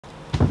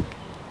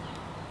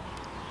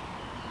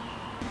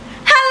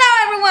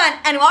everyone,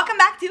 and welcome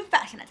back to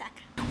Fashion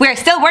Attack. We're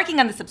still working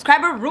on the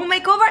subscriber room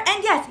makeover,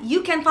 and yes,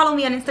 you can follow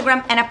me on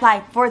Instagram and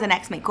apply for the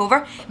next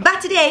makeover.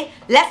 But today,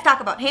 let's talk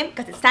about him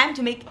because it's time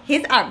to make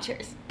his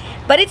armchairs.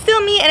 But it's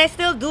still me, and I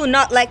still do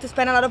not like to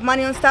spend a lot of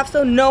money on stuff,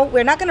 so no,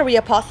 we're not gonna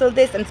reupholster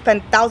this and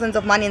spend thousands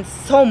of money and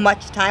so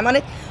much time on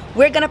it.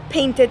 We're gonna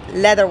paint it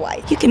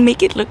leather-wise. You can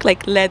make it look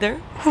like leather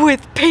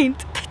with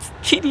paint. That's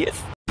genius.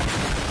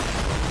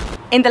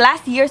 In the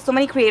last year, so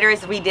many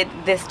creators redid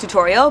this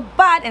tutorial,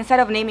 but instead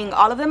of naming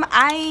all of them,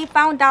 I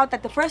found out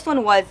that the first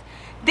one was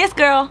this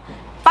girl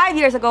 5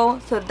 years ago,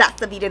 so that's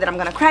the video that I'm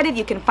gonna credit.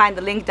 You can find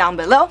the link down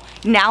below.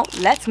 Now,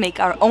 let's make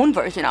our own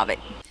version of it.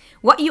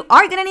 What you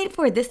are gonna need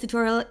for this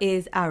tutorial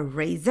is a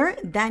razor.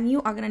 Then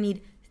you are gonna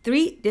need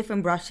 3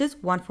 different brushes,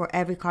 one for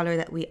every color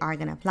that we are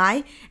gonna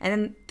apply, and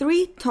then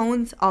 3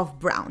 tones of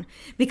brown,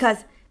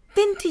 because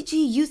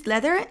vintagey used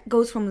leather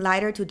goes from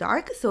lighter to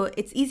dark, so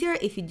it's easier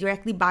if you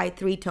directly buy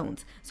 3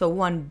 tones. So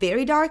one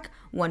very dark,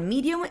 one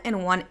medium,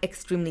 and one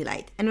extremely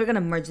light. And we're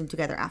gonna merge them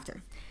together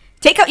after.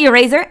 Take out your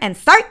razor and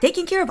start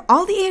taking care of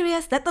all the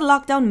areas that the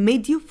lockdown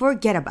made you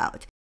forget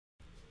about.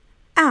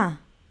 Ah,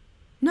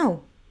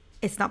 no,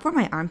 it's not for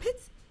my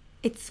armpits.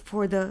 It's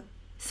for the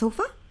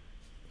sofa?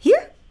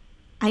 Here?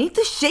 I need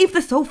to shave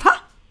the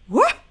sofa?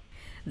 What?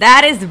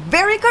 That is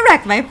very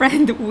correct, my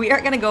friend. We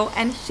are gonna go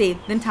and shave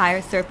the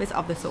entire surface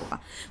of the sofa.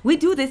 We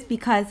do this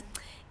because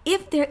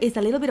if there is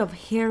a little bit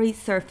of hairy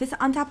surface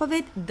on top of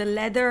it, the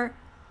leather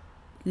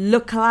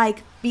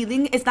look-alike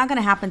feeling is not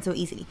gonna happen so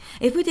easily.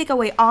 If we take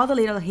away all the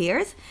little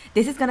hairs,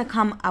 this is gonna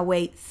come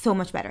away so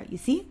much better. You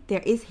see,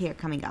 there is hair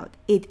coming out.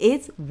 It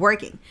is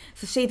working.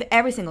 So shave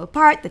every single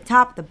part, the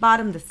top, the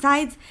bottom, the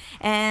sides,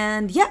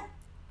 and yeah,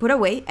 put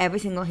away every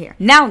single hair.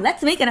 Now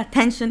let's make an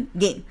attention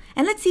game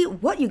and let's see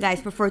what you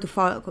guys prefer to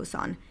focus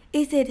on.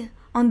 Is it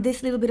on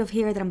this little bit of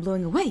hair that I'm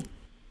blowing away?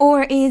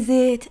 Or is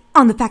it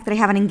on the fact that I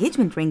have an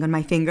engagement ring on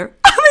my finger?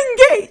 I'm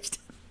engaged!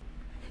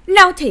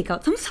 Now take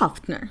out some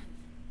softener.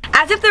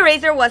 As if the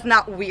razor was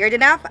not weird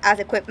enough as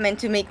equipment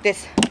to make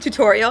this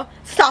tutorial,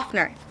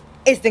 softener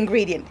is the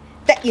ingredient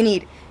that you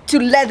need to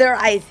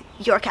leatherize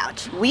your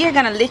couch. We are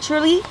gonna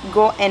literally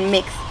go and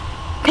mix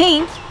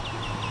paint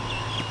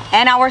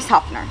and our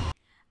softener.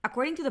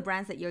 According to the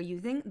brands that you're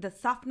using, the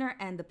softener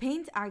and the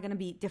paint are going to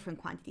be different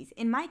quantities.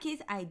 In my case,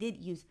 I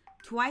did use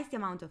twice the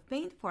amount of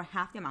paint for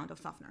half the amount of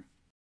softener.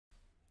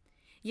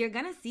 You're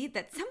going to see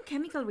that some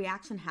chemical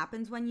reaction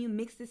happens when you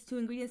mix these 2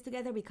 ingredients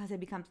together because it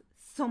becomes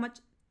so much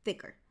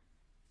thicker.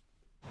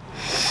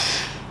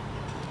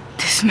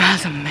 This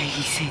smells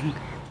amazing.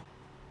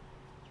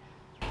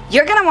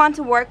 You're going to want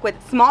to work with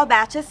small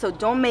batches, so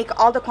don't make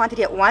all the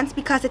quantity at once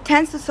because it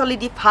tends to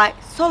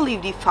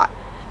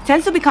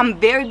tends to become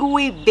very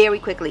gooey very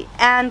quickly,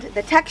 and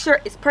the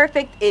texture is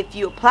perfect if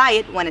you apply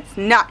it when it's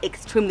not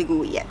extremely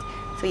gooey yet.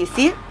 So you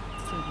see,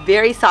 it's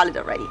very solid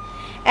already.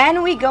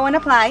 And we go and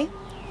apply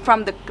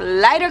from the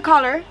lighter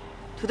color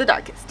to the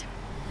darkest.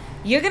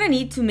 You're gonna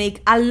need to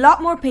make a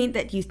lot more paint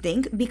than you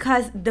think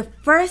because the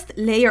first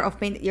layer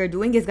of paint that you're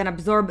doing is gonna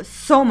absorb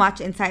so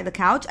much inside the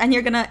couch and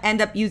you're gonna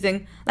end up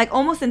using like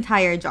almost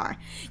entire jar.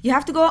 You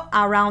have to go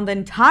around the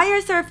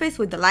entire surface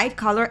with the light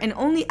color, and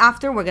only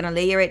after we're gonna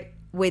layer it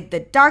with the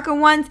darker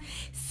ones.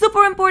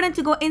 Super important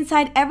to go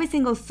inside every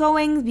single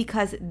sewing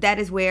because that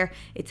is where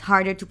it's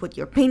harder to put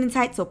your paint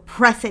inside, so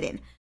press it in.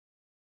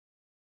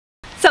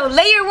 So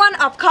layer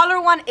 1 of color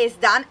 1 is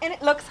done and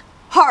it looks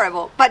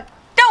horrible, but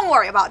don't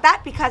worry about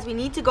that because we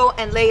need to go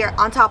and layer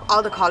on top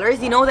all the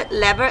colors. You know that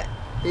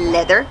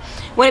leather,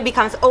 when it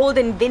becomes old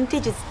and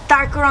vintage, it's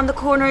darker on the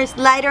corners,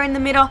 lighter in the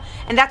middle,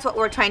 and that's what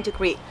we're trying to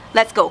create.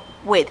 Let's go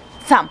with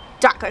some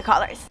darker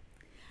colors.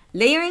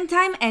 Layering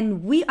time,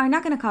 and we are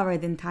not going to cover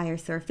the entire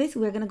surface.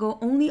 We're going to go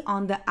only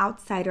on the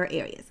outsider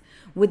areas.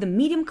 With the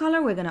medium color,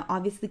 we're going to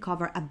obviously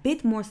cover a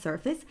bit more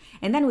surface.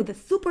 And then with the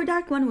super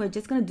dark one, we're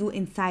just going to do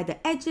inside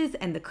the edges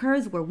and the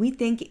curves where we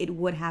think it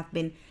would have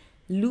been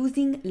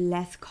losing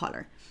less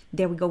color.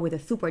 There we go with the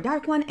super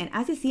dark one. And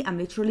as you see, I'm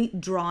literally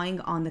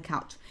drawing on the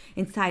couch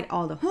inside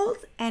all the holes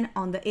and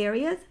on the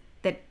areas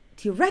that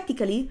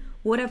theoretically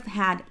would have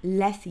had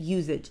less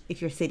usage if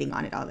you're sitting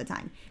on it all the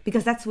time,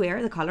 because that's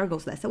where the color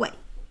goes less away.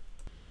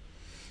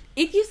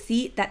 If you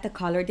see that the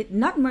color did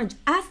not merge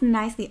as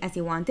nicely as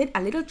you wanted,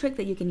 a little trick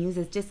that you can use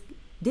is just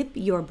dip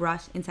your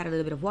brush inside a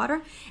little bit of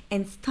water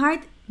and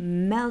start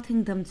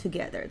melting them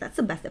together. That's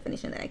the best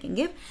definition that I can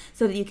give,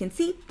 so that you can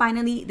see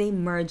finally they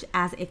merge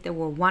as if they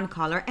were one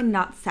color and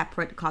not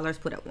separate colors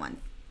put at once.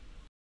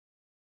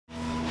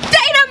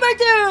 Day number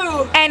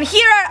 2! And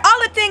here are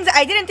all the things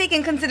I didn't take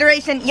in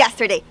consideration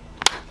yesterday.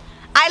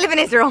 I live in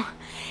Israel.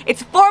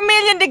 It's 4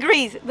 million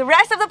degrees. The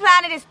rest of the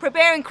planet is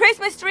preparing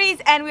Christmas trees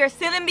and we are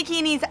still in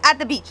bikinis at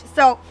the beach.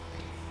 So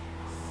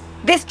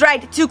this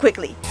dried too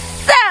quickly.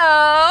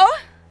 So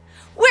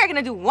we're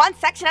gonna do one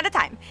section at a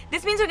time.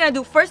 This means we're gonna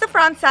do first the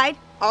front side,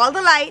 all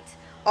the light,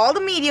 all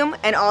the medium,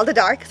 and all the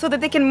dark, so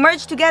that they can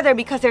merge together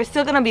because they're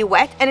still gonna be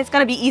wet and it's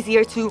gonna be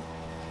easier to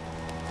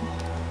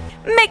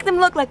make them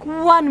look like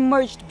one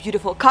merged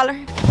beautiful color.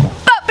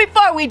 But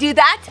before we do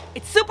that,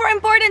 it's super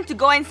important to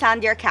go and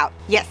sand your couch.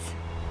 Yes,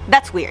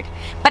 That's weird.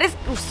 But it's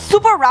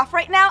super rough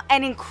right now,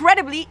 and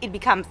incredibly, it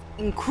becomes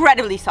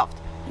incredibly soft.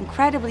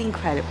 Incredibly.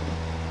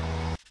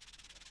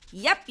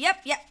 Yep.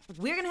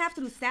 We're gonna have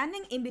to do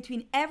sanding in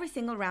between every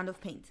single round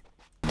of paint.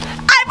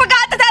 I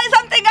forgot to tell you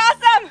something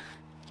awesome!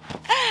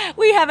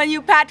 We have a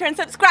new Patreon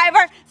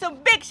subscriber, so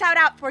big shout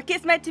out for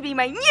Kismet to be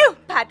my new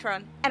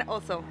patron, and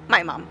also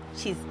my mom.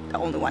 She's the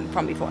only one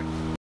from before.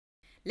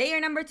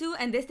 Layer number 2,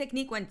 and this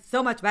technique went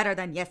so much better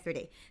than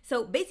yesterday.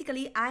 So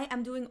basically, I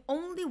am doing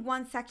only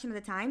one section at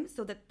a time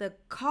so that the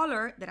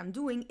color that I'm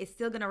doing is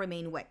still gonna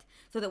remain wet.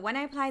 So that when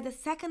I apply the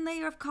second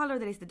layer of color,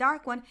 that is the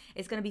dark one,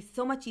 it's gonna be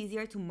so much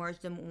easier to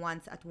merge them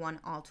once at one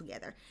all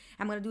together.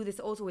 I'm gonna do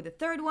this also with the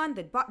third one,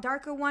 the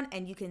darker one,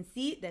 and you can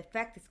see the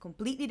effect is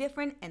completely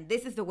different, and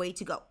this is the way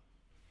to go.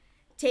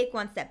 Take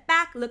one step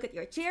back, look at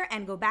your chair,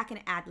 and go back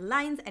and add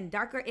lines and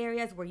darker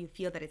areas where you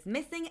feel that it's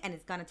missing, and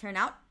it's gonna turn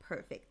out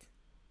perfect.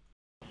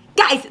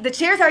 Guys, the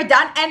chairs are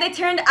done and they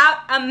turned out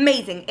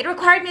amazing. It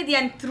required me at the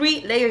end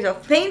 3 layers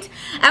of paint.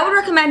 I would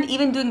recommend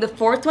even doing the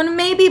 4th one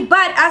maybe,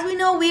 but as we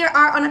know, we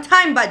are on a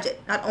time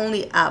budget, not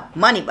only a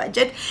money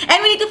budget,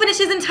 and we need to finish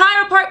this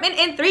entire apartment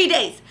in 3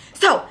 days.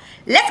 So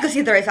let's go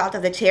see the result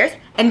of the chairs,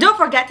 and don't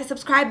forget to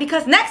subscribe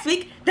because next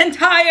week the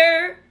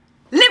entire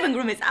living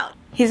room is out.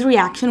 His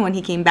reaction when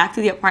he came back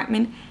to the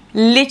apartment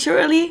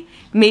literally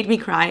made me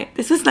cry.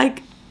 This was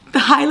like the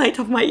highlight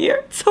of my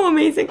year. So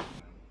amazing.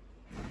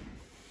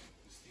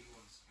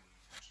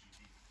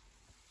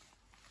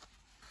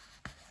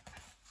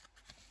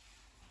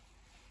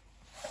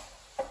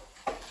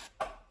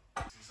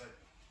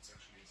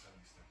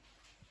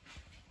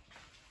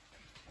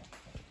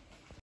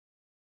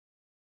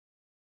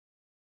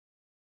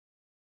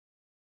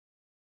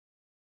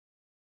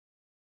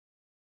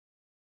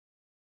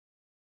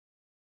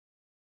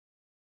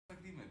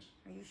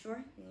 Are you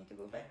sure? You need to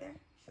go back there?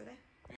 Should I?